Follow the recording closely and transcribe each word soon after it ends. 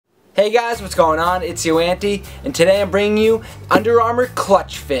Hey guys, what's going on? It's YoAnty, and today I'm bringing you Under Armour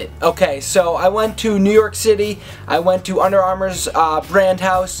Clutch Fit. Okay, so I went to New York City. I went to Under Armour's brand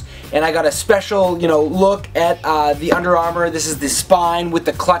house, and I got a special, look at the Under Armour. This is the spine with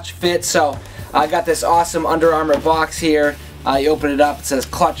the clutch fit. So I got this awesome Under Armour box here. You open it up. It says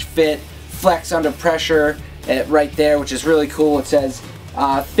Clutch Fit, Flex Under Pressure, right there, which is really cool. It says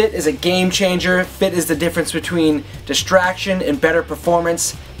fit is a game changer. Fit is the difference between distraction and better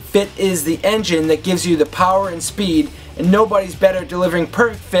performance. Fit is the engine that gives you the power and speed, and nobody's better at delivering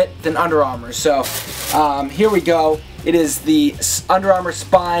perfect fit than Under Armour. So here we go. It is the Under Armour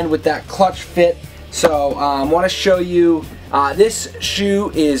spine with that clutch fit. So I want to show you, this shoe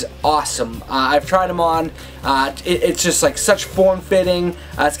is awesome. I've tried them on. It's just like such form-fitting.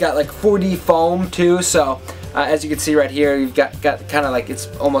 It's got like 4D foam too. So as you can see right here, you've got kind of like, it's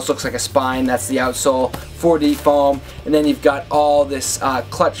almost looks like a spine. That's the outsole, 4D foam, and then you've got all this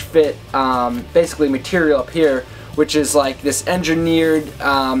clutch fit, basically material up here, which is like this engineered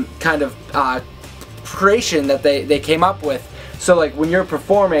kind of creation that they came up with. So like when you're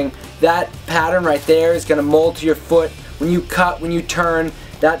performing, that pattern right there is going to mold to your foot. When you cut, when you turn,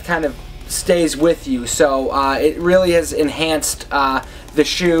 that kind of stays with you. So it really has enhanced the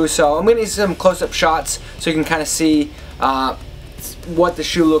shoe. So I'm going to use some close-up shots so you can kind of see what the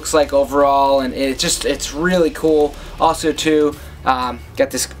shoe looks like overall, and it's really cool. Also too, got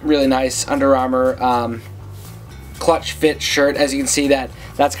this really nice Under Armour clutch fit shirt. As you can see,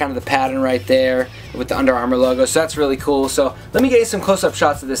 that's kind of the pattern right there with the Under Armour logo, so that's really cool. So let me get you some close-up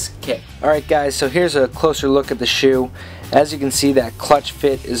shots of this kit. Alright guys, so here's a closer look at the shoe. As you can see, that clutch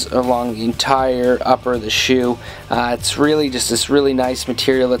fit is along the entire upper of the shoe. It's really just this really nice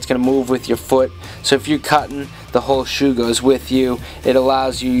material that's going to move with your foot. So if you're cutting, the whole shoe goes with you. It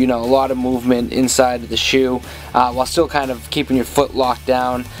allows you, a lot of movement inside of the shoe while still kind of keeping your foot locked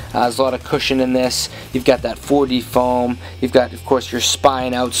down. There's a lot of cushion in this. You've got that 4D foam. You've got, of course, your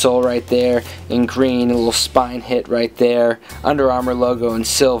spine outsole right there in green, a little spine hit right there. Under Armour logo in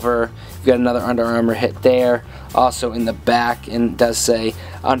silver. You've got another Under Armour hit there. Also in the back, and it does say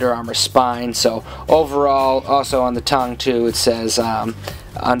Under Armour spine. So overall, also on the tongue too, it says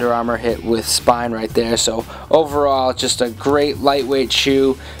Under Armour hit with spine right there. So overall, just a great lightweight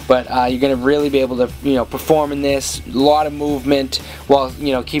shoe, but you're going to really be able to perform in this. A lot of movement while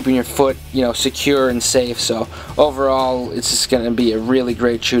keeping your foot secure and safe. So overall, it's just going to be a really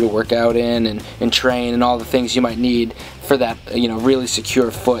great shoe to work out in and train, and all the things you might need for that really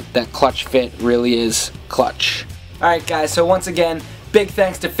secure foot. That clutch fit really is clutch. Alright guys, so once again, big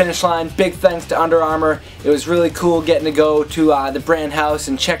thanks to Finish Line, big thanks to Under Armour. It was really cool getting to go to the brand house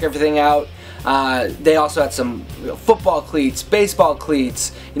and check everything out. They also had some football cleats, baseball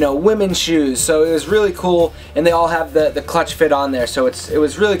cleats, women's shoes. So it was really cool, and they all have the clutch fit on there. So it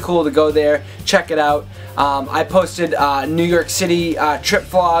was really cool to go there, check it out. I posted a New York City trip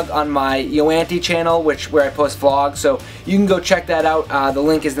vlog on my YoAnty channel, where I post vlogs. So you can go check that out. The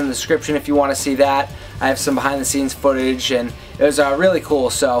link is in the description if you want to see that. I have some behind-the-scenes footage, and it was really cool.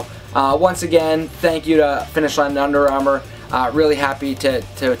 So once again, thank you to Finish Line and Under Armour. Really happy to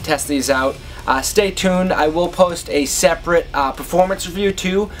test these out. Stay tuned. I will post a separate performance review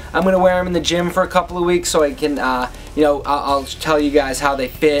too. I'm going to wear them in the gym for a couple of weeks so I can, I'll tell you guys how they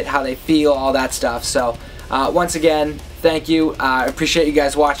fit, how they feel, all that stuff. So once again, thank you. I appreciate you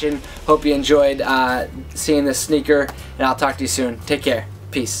guys watching. Hope you enjoyed seeing this sneaker, and I'll talk to you soon. Take care.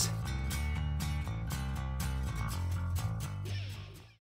 Peace.